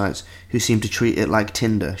professional sites who seem to treat it like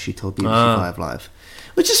Tinder. She told BBC 5 Live,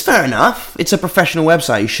 which is fair enough. It's a professional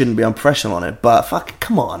website. You shouldn't be unprofessional on it. But fucking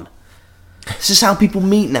come on, this is how people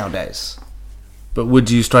meet nowadays. But would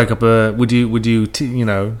you strike up a? Would you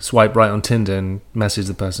swipe right on Tinder and message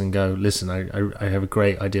the person and go, listen, I have a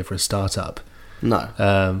great idea for a startup? No.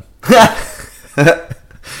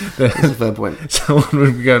 That's a fair point. Someone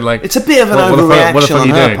would go like, it's a bit of an overreaction on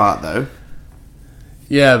her part, though.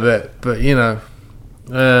 Yeah, but the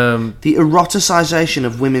eroticization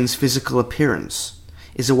of women's physical appearance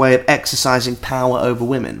is a way of exercising power over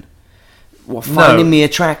women. Finding me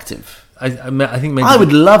attractive. I think maybe I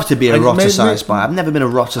would love to be eroticized by. I've never been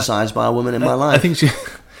eroticized by a woman in my life.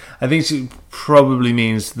 I think she probably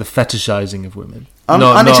means the fetishizing of women,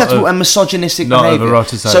 unacceptable and misogynistic behaviour.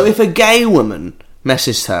 So if a gay woman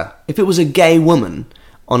messaged her, if it was a gay woman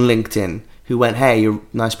on LinkedIn who went, "Hey, your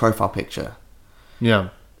nice profile picture." Yeah.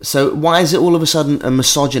 So why is it all of a sudden a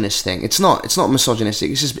misogynist thing? It's not. It's not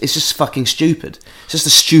misogynistic. It's just fucking stupid. It's just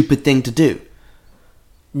a stupid thing to do.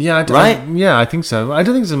 Yeah. I think so. I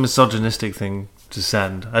don't think it's a misogynistic thing to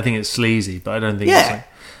send. I think it's sleazy, but I don't think it's like,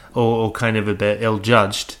 or kind of a bit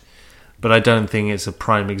ill-judged. But I don't think it's a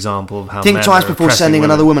prime example of how. Think men twice are before sending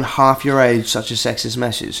women. another woman half your age such a sexist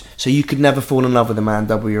message. So you could never fall in love with a man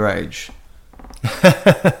double your age.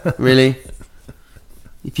 Really?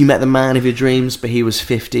 If you met the man of your dreams, but he was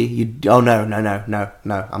 50, you'd... Oh, no,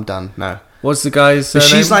 I'm done, no. What's the guy's name?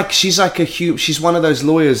 She's she's one of those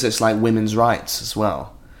lawyers that's like women's rights as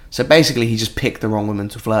well. So basically, he just picked the wrong woman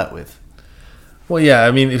to flirt with. Well, yeah,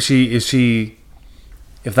 I mean, if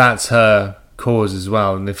that's her cause as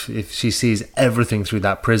well, and if she sees everything through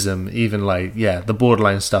that prism, even like, yeah, the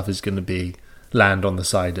borderline stuff is going to land on the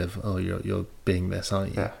side of, oh, you're being this,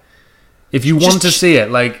 aren't you? Yeah. If you want to see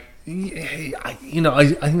it, like... I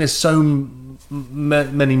think there's so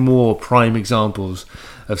many more prime examples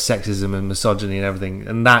of sexism and misogyny and everything,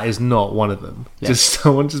 and that is not one of them. Yeah. Just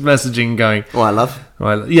someone just messaging going, "Oh, I love."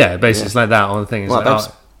 Yeah, basically it's like that on the thing. It's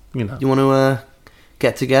you want to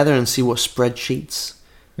get together and see what spreadsheets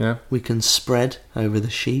we can spread over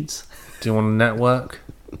the sheets. Do you want to network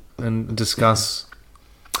and discuss?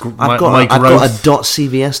 I've got a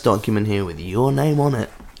 .cvs document here with your name on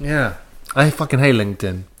it. Yeah. I fucking hate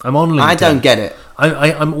LinkedIn. I'm on LinkedIn. I don't get it.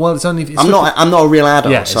 I'm well. It's only. I'm not a real adult.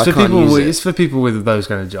 Yeah, so I can't use it. It's for people with those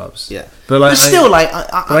kind of jobs. Yeah, but still,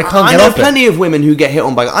 I know plenty of women who get hit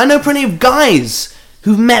on by. I know plenty of guys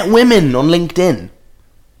who've met women on LinkedIn.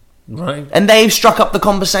 Right. And they've struck up the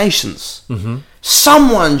conversations. Mm-hmm.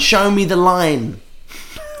 Someone show me the line.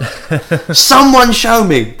 Someone show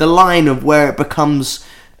me the line of where it becomes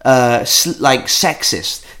like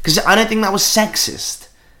sexist, because I don't think that was sexist.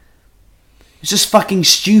 It's just fucking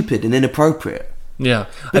stupid and inappropriate. Yeah.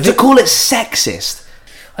 But to call it sexist...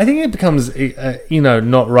 I think it becomes,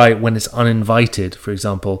 not right when it's uninvited, for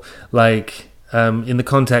example. Like, in the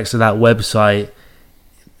context of that website,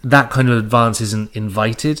 that kind of advance isn't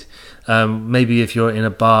invited. Maybe if you're in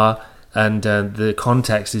a bar and the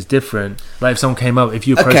context is different. Like, if someone came up, if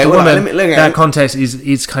you approach a woman, that context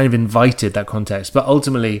is kind of invited, that context. But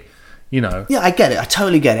ultimately, Yeah, I get it. I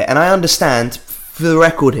totally get it. And I understand, for the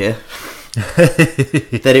record here...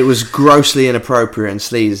 that it was grossly inappropriate and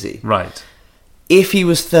sleazy. Right. If he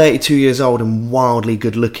was 32 years old and wildly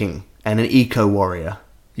good looking and an eco warrior,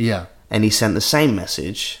 yeah, and he sent the same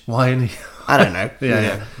message, why? I don't know.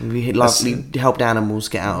 yeah. He helped animals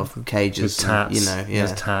get out of cages. With tats, and,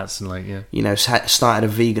 his tats, and started a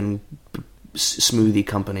vegan smoothie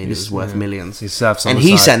company that was worth millions. He surfs on and the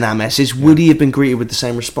he side. Sent that message. Would he have been greeted with the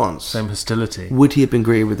same response? Same hostility. Would he have been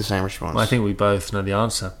greeted with the same response? Well, I think we both know the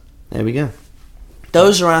answer. There we go.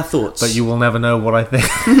 Those are our thoughts. But you will never know what I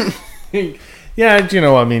think. Yeah, do you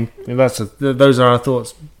know what I mean? Those are our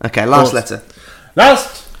thoughts. Okay, last letter.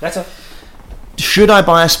 Should I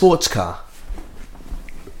buy a sports car?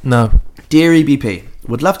 No. Dear EBP,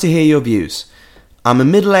 would love to hear your views. I'm a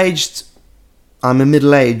middle-aged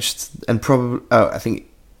and probably... Oh, I think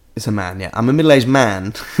it's a man, yeah. I'm a middle-aged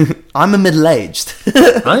man. I'm a middle-aged.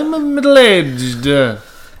 I'm a middle-aged...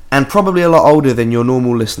 and probably a lot older than your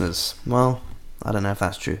normal listeners. Well, I don't know if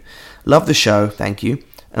that's true. Love the show, thank you,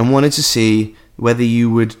 and wanted to see whether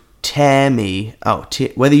you would tear me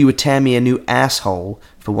a new asshole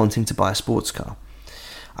for wanting to buy a sports car.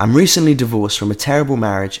 I'm recently divorced from a terrible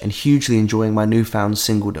marriage and hugely enjoying my newfound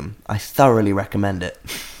singledom. I thoroughly recommend it.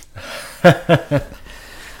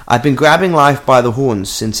 I've been grabbing life by the horns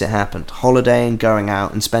since it happened. Holidaying, going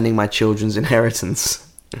out, and spending my children's inheritance.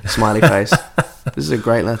 Smiley face. This is a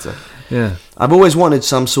great letter. Yeah. I've always wanted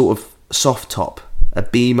some sort of soft top, a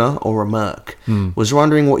Beamer or a Merc. Was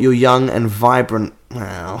wondering what your young and vibrant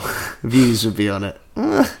views would be on it.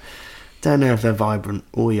 Don't know if they're vibrant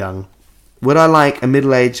or young. Would I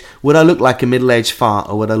look like a middle-aged fart,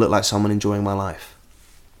 or would I look like someone enjoying my life?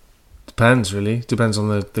 Depends, really. Depends on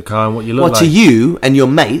the car and what you look like. Well, to you and your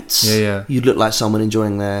mates, Yeah. you'd look like someone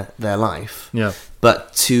enjoying their life. Yeah.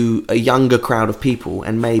 But to a younger crowd of people,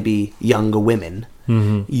 and maybe younger women,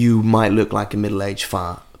 you might look like a middle-aged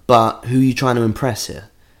fart. But who are you trying to impress here?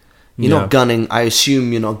 You're not gunning. I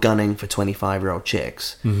assume you're not gunning for 25-year-old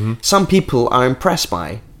chicks. Some people are impressed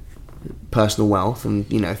by personal wealth and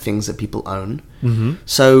things that people own.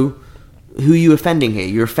 So who are you offending here?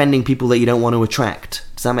 You're offending people that you don't want to attract.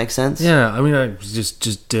 Does that make sense? Yeah, I mean,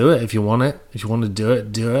 just do it if you want it. If you want to do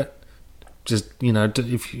it, do it. Just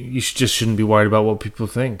if you just shouldn't be worried about what people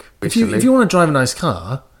think. If you want to drive a nice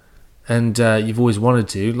car, and you've always wanted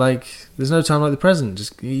to, there's no time like the present.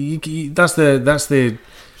 Just that's the.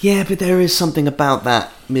 Yeah, but there is something about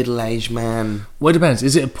that middle-aged man. Well, it depends.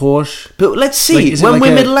 Is it a Porsche? But let's see. When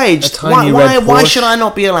we're middle-aged, why should I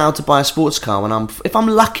not be allowed to buy a sports car if I'm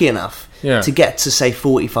lucky enough to get to, say,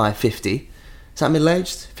 45, 50? Is that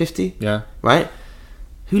middle-aged? 50? Yeah. Right?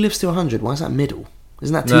 Who lives to 100? Why is that middle?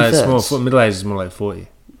 Isn't that two-thirds? No, it's more. Middle-aged is more like 40.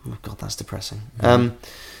 Oh, God, that's depressing.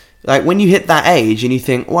 When you hit that age and you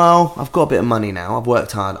think, well, I've got a bit of money now, I've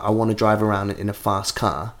worked hard, I want to drive around in a fast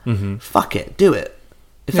car. Fuck it, do it.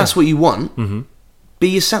 If that's what you want, be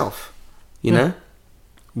yourself. You know?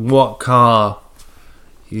 What car?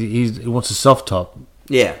 He wants a soft top.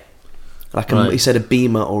 Yeah. He said a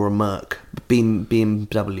Beamer or a Merc.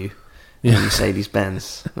 BMW. Yeah.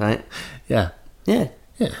 Mercedes-Benz, right? Yeah. Yeah.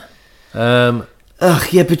 Yeah.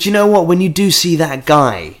 Yeah, but you know what? When you do see that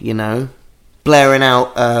guy, blaring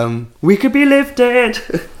out, we could be lifted.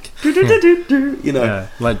 Yeah,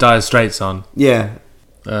 like Dire Straits on. Yeah.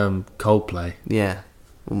 Coldplay. Yeah.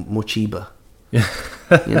 Mochiba. Yeah.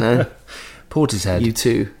 Portishead. You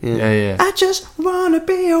too. Yeah. I just wanna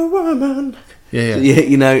be a woman. Yeah.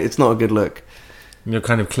 It's not a good look. You're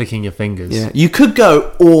kind of clicking your fingers. Yeah. You could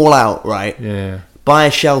go all out, right? Yeah. Buy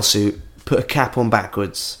a shell suit, put a cap on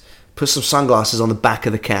backwards, put some sunglasses on the back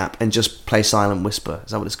of the cap, and just play Silent Whisper.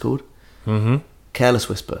 Is that what it's called? Careless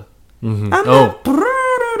Whisper. Back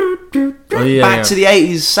to the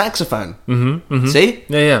 80s saxophone. See?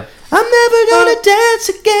 Yeah. I'm never gonna dance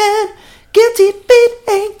again. Guilty feet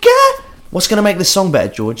ain't got. What's gonna make this song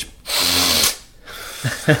better, George?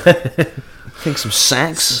 I think some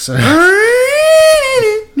sax.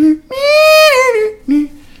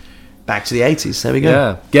 Back to the 80s. There we go.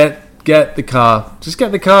 Yeah. Get the car. Just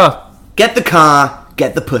get the car. Get the car.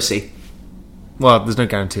 Get the pussy. Well, there's no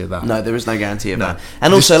guarantee of that. No, there is no guarantee of that.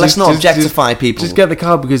 And also, let's not objectify people. Just get the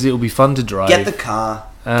car because it will be fun to drive. Get the car.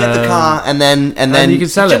 Get the car, and then you can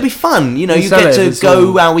sell it. It'll be fun. You get to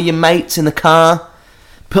go out with your mates in the car,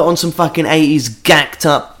 put on some fucking 80s gacked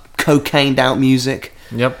up, cocained out music.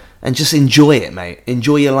 Yep. And just enjoy it, mate.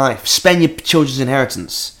 Enjoy your life. Spend your children's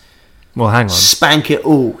inheritance. Well, hang on. Spank it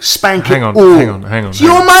all. Hang on. It's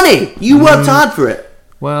your money. You worked hard for it.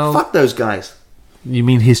 Well, fuck those guys. You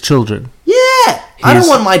mean his children? Yeah. I don't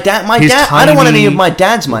want my dad. I don't want any of my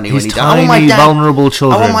dad's money when he dies. I want my dad, vulnerable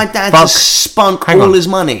children. I want my dad to spunk all his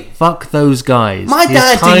money. Fuck those guys. My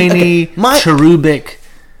dad tiny, cherubic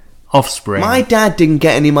offspring. My dad didn't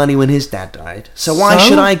get any money when his dad died. So why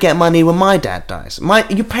should I get money when my dad dies?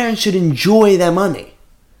 Your parents should enjoy their money.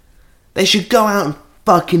 They should go out and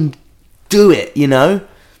fucking do it. Yeah.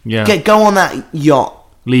 Go on that yacht.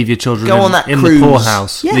 Leave your children on that in cruise. The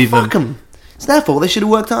poorhouse. Yeah, fuck them. It's their fault. They should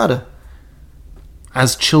have worked harder.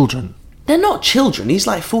 As children. They're not children. He's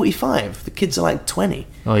like 45. The kids are like 20.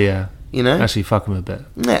 Oh, yeah. Actually fuck them a bit.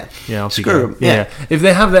 Yeah. Yeah, screw them. Yeah. If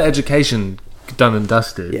they have their education done and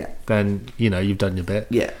dusted, yeah, then, you've done your bit.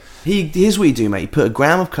 Yeah. Here's what you do, mate. You put a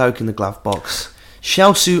gram of coke in the glove box,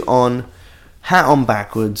 shell suit on, hat on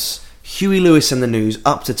backwards, Huey Lewis and the News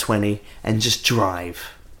up to 20, and just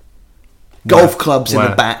drive. Golf clubs in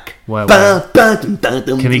the back.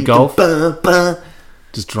 Can he golf?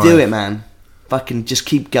 Just drive. Do it, man. Fucking just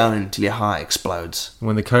keep going till your heart explodes.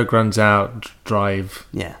 When the coke runs out, drive.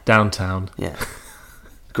 Yeah. Downtown. Yeah.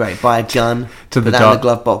 Great. Buy a gun. To the the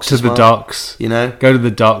glove box. To the docks. Go to the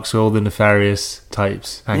docks where all the nefarious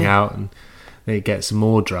types hang out, and they get some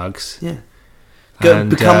more drugs. Yeah.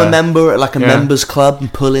 Become a member at a members club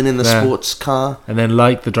and pull in the sports car. And then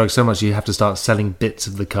like the drug so much you have to start selling bits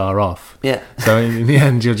of the car off. Yeah. So in the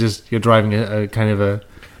end you're driving a kind of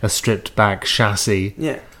a stripped back chassis.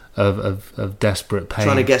 Yeah. of desperate pain.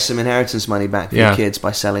 Trying to get some inheritance money back for your kids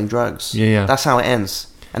by selling drugs. Yeah. That's how it ends.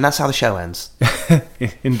 And that's how the show ends.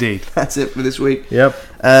 Indeed. That's it for this week.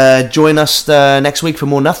 Yep. Join us next week for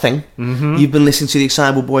more nothing. Mm-hmm. You've been listening to the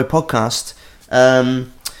Excitable Boy podcast.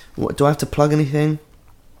 Do I have to plug anything?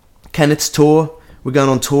 Kenneth's tour. We're going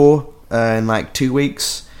on tour in like 2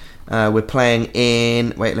 weeks. We're playing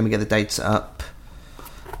in... Wait, let me get the dates up.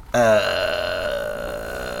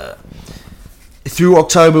 Through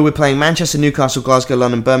October, we're playing Manchester, Newcastle, Glasgow,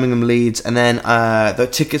 London, Birmingham, Leeds, and then the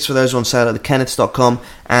tickets for those are on sale at thekenneths.com.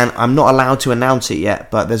 And I'm not allowed to announce it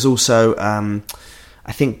yet, but there's also,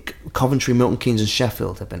 I think, Coventry, Milton Keynes, and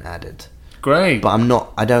Sheffield have been added. Great. But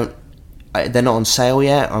they're not on sale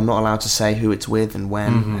yet. I'm not allowed to say who it's with and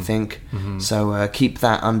when, I think. Mm-hmm. So keep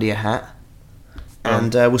that under your hat.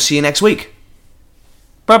 And we'll see you next week.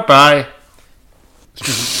 Bye-bye.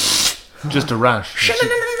 Just a rash.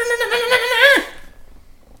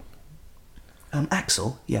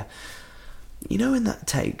 Axel, yeah. You know in that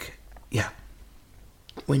take, yeah,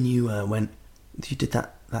 when you you did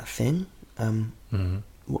that thing,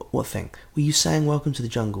 what thing? Were you saying welcome to the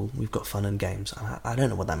jungle, we've got fun and games? I don't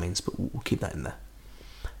know what that means, but we'll keep that in there.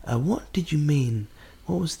 What did you mean?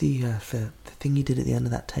 What was the thing you did at the end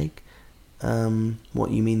of that take?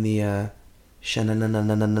 What you mean the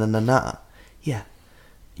sha-na-na-na-na-na-na-na? Yeah.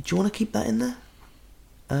 Do you want to keep that in there?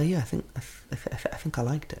 Yeah, I think I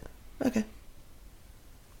liked it. Okay.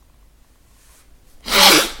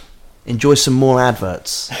 Enjoy some more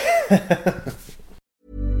adverts.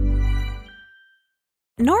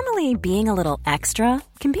 Normally, being a little extra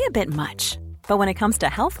can be a bit much. But when it comes to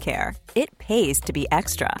healthcare, it pays to be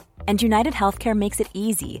extra. And United Healthcare makes it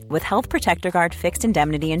easy with Health Protector Guard fixed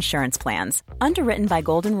indemnity insurance plans. Underwritten by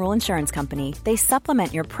Golden Rule Insurance Company, they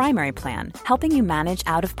supplement your primary plan, helping you manage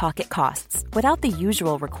out-of-pocket costs without the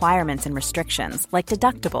usual requirements and restrictions like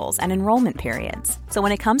deductibles and enrollment periods. So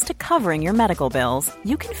when it comes to covering your medical bills,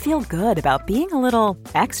 you can feel good about being a little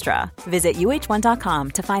extra. Visit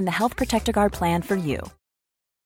UH1.com to find the Health Protector Guard plan for you.